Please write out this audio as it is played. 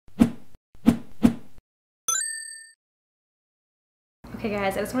Okay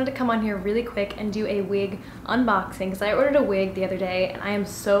guys, I just wanted to come on here really quick and do a wig unboxing because I ordered a wig the other day and I am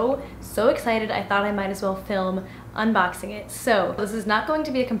so excited. I thought I might as well film unboxing it. So this is not going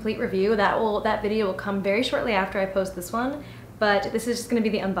to be a complete review. That video will come very shortly after I post this one. But this is just going to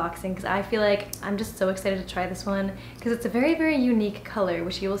be the unboxing because I feel like I'm just so excited to try this one because it's a very unique color,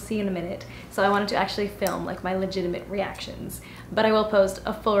 which you will see in a minute. So I wanted to actually film like my legitimate reactions. But I will post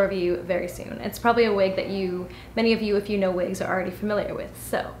a full review very soon. It's probably a wig that many of you, if you know wigs, are already familiar with.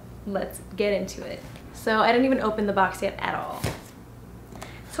 So let's get into it. So I didn't even open the box yet at all.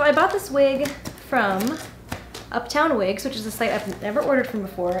 So I bought this wig from Uptown Wigs, which is a site I've never ordered from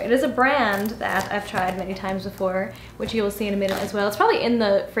before. It is a brand that I've tried many times before, which you will see in a minute as well. It's probably in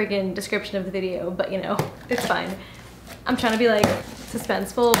the friggin' description of the video, but you know, it's fine. I'm trying to be like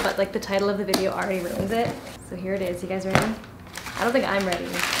suspenseful, but like the title of the video already ruins it. So here it is. You guys ready? I don't think I'm ready.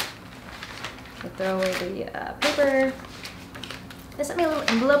 I'll throw away the paper. They sent me a little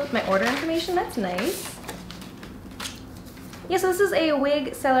envelope with my order information. That's nice. Yeah, so this is a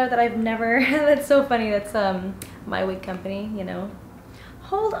wig seller that I've never, that's so funny, that's my wig company, you know.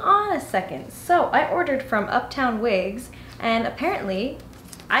 Hold on a second. So I ordered from Uptown Wigs and apparently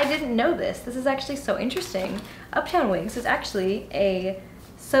I didn't know this. This is actually so interesting. Uptown Wigs is actually a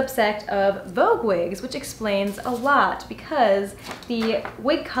subsect of Vogue Wigs, which explains a lot because the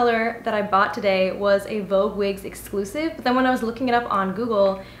wig color that I bought today was a Vogue Wigs exclusive, but then when I was looking it up on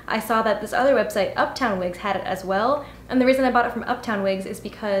Google, I saw that this other website, Uptown Wigs, had it as well. And the reason I bought it from Uptown Wigs is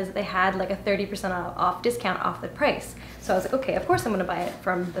because they had like a 30% off discount off the price. So I was like, okay, of course I'm gonna buy it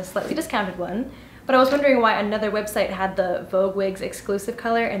from the slightly discounted one. But I was wondering why another website had the Vogue Wigs exclusive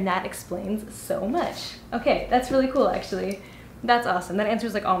color, and that explains so much. Okay, that's really cool actually. That's awesome. That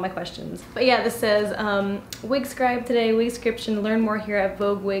answers like all my questions. But yeah, this says, Wigscribe today, Wigscription, learn more here at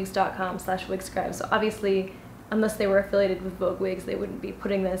voguewigs.com/wigscribe. So obviously, unless they were affiliated with Vogue Wigs, they wouldn't be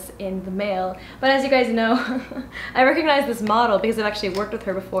putting this in the mail. But as you guys know, I recognize this model because I've actually worked with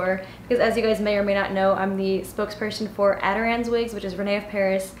her before. Because as you guys may or may not know, I'm the spokesperson for Adaran's Wigs, which is Rene of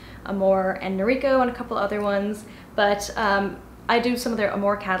Paris, Amore, and Noriko, and a couple other ones. But I do some of their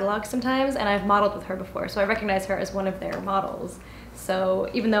Amore catalogs sometimes, and I've modeled with her before, so I recognize her as one of their models. So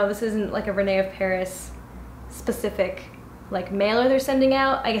even though this isn't like a Rene of Paris specific like mailer they're sending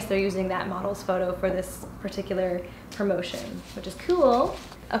out, I guess they're using that model's photo for this particular promotion, which is cool.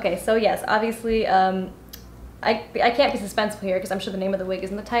 Okay, so yes, obviously I can't be suspenseful here because I'm sure the name of the wig is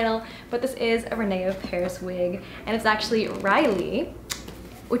in the title, but this is a Rene of Paris wig, and it's actually Rylee,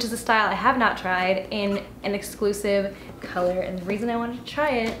 which is a style I have not tried, in an exclusive color. And the reason I wanted to try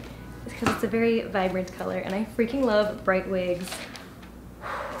it is because it's a very vibrant color, and I freaking love bright wigs.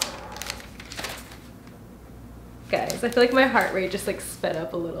 Guys, I feel like my heart rate just like sped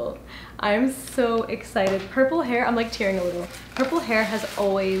up a little. I'm so excited. Purple hair, I'm like tearing a little. Purple hair has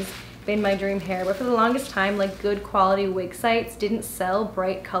always been my dream hair, but for the longest time, like good quality wig sites didn't sell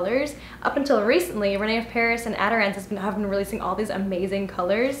bright colors. Up until recently, Rene of Paris and Adaran's have been releasing all these amazing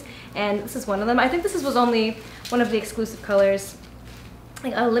colors, and this is one of them. I think this was only one of the exclusive colors,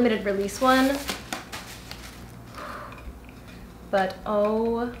 like a limited release one. But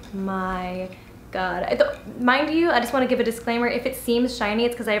oh my God. Mind you, I just want to give a disclaimer. If it seems shiny,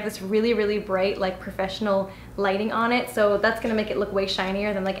 it's because I have this really bright, like professional lighting on it. So that's going to make it look way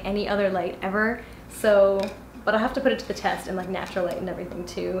shinier than like any other light ever. So, but I'll have to put it to the test in like natural light and everything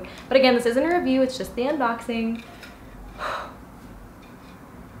too. But again, this isn't a review, it's just the unboxing.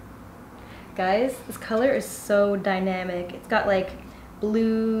 Guys, this color is so dynamic. It's got like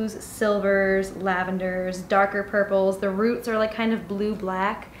blues, silvers, lavenders, darker purples. The roots are like kind of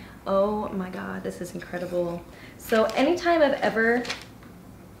blue-black. Oh my God, this is incredible. So anytime I've ever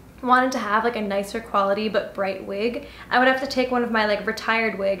wanted to have like a nicer quality but bright wig, I would have to take one of my like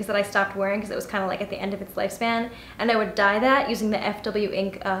retired wigs that I stopped wearing because it was kind of like at the end of its lifespan, and I would dye that using the FW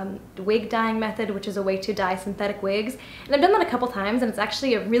ink wig dyeing method, which is a way to dye synthetic wigs. And I've done that a couple times, and it's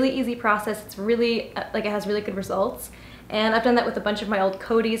actually a really easy process. It's really like it has really good results. And I've done that with a bunch of my old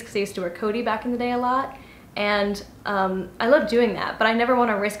Codys because I used to wear Cody back in the day a lot. And I love doing that, but I never want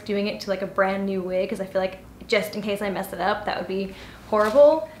to risk doing it to like a brand new wig because I feel like just in case I mess it up, that would be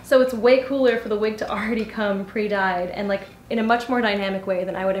horrible. So it's way cooler for the wig to already come pre-dyed and like in a much more dynamic way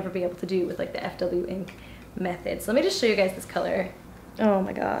than I would ever be able to do with like the FW ink method. So let me just show you guys this color. Oh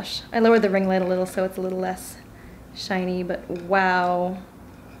my gosh. I lowered the ring light a little so it's a little less shiny, but wow.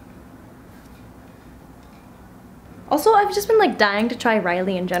 Also, I've just been like dying to try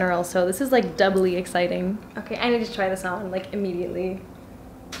Rylee in general, so this is like doubly exciting. Okay, I need to try this on like immediately.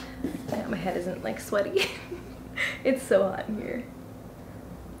 My head isn't like sweaty. It's so hot in here.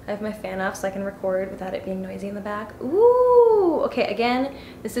 I have my fan off so I can record without it being noisy in the back. Ooh, okay, again,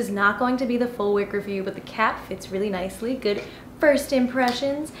 this is not going to be the full wig review, but the cap fits really nicely. Good first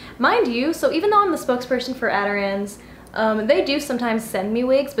impressions. Mind you, so even though I'm the spokesperson for Adirond's, they do sometimes send me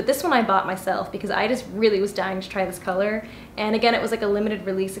wigs, but this one I bought myself because I just really was dying to try this color. And again, it was like a limited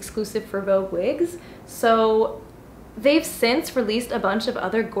release exclusive for Vogue Wigs. So they've since released a bunch of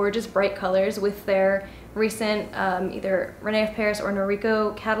other gorgeous bright colors with their recent either Rene of Paris or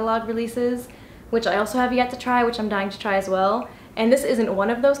Noriko catalog releases, which I also have yet to try, which I'm dying to try as well. And this isn't one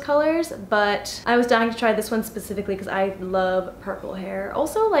of those colors, but I was dying to try this one specifically because I love purple hair.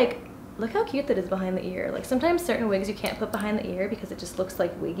 Also, like, look how cute that is behind the ear. Like, sometimes certain wigs you can't put behind the ear because it just looks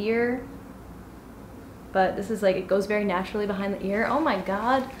like wiggier. But this is like, it goes very naturally behind the ear. Oh my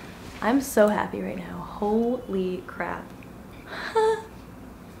god. I'm so happy right now. Holy crap.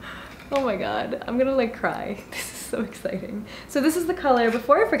 Oh my god, I'm gonna like cry. This is so exciting. So this is the color.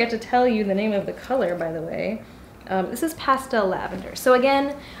 Before I forget to tell you the name of the color, by the way, this is Pastel Lavendar. So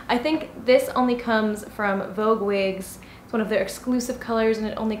again, I think this only comes from Vogue Wigs. It's one of their exclusive colors and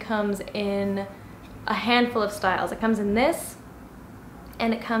it only comes in a handful of styles. It comes in this,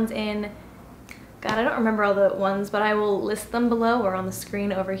 and it comes in, God, I don't remember all the ones, but I will list them below or on the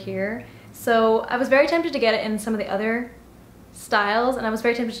screen over here. So I was very tempted to get it in some of the other styles, and I was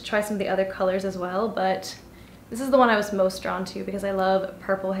very tempted to try some of the other colors as well, but this is the one I was most drawn to because I love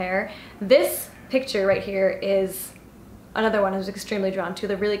purple hair. This picture right here is another one I was extremely drawn to,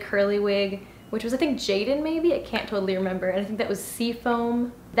 the really curly wig, which was I think Jaden maybe? I can't totally remember, and I think that was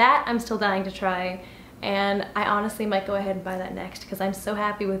Seafoam. That I'm still dying to try, and I honestly might go ahead and buy that next because I'm so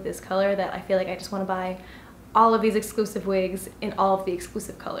happy with this color that I feel like I just want to buy all of these exclusive wigs in all of the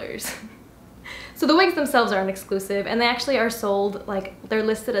exclusive colors. So the wigs themselves aren't exclusive, and they actually are sold, like, they're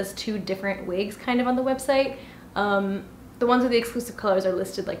listed as two different wigs kind of on the website. The ones with the exclusive colors are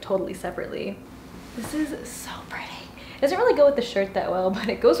listed like totally separately. This is so pretty. It doesn't really go with the shirt that well, but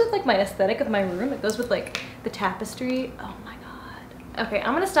it goes with like my aesthetic of my room. It goes with like the tapestry. Oh my god. Okay,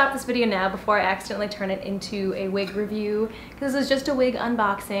 I'm gonna stop this video now before I accidentally turn it into a wig review, because this is just a wig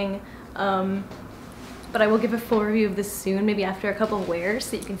unboxing. But I will give a full review of this soon, maybe after a couple of wears,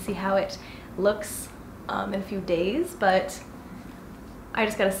 so you can see how it looks in a few days. But I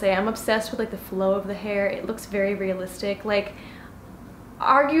just gotta say, I'm obsessed with like the flow of the hair. It looks very realistic. Like,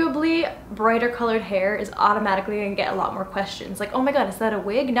 arguably brighter colored hair is automatically gonna get a lot more questions, like, oh my god, is that a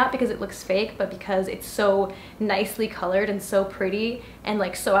wig? Not because it looks fake, but because it's so nicely colored and so pretty and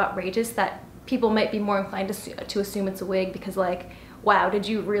like so outrageous that people might be more inclined to assume it's a wig, because like, wow, did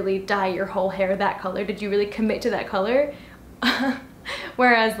you really dye your whole hair that color? Did you really commit to that color?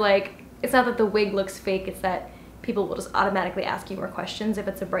 Whereas like, it's not that the wig looks fake, it's that people will just automatically ask you more questions if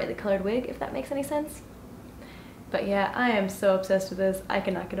it's a brightly colored wig, if that makes any sense. But yeah, I am so obsessed with this. I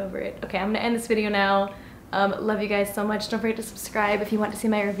cannot get over it. Okay, I'm gonna end this video now. Love you guys so much. Don't forget to subscribe if you want to see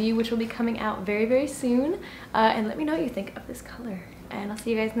my review, which will be coming out very, very soon. And let me know what you think of this color. And I'll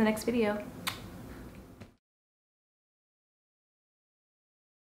see you guys in the next video.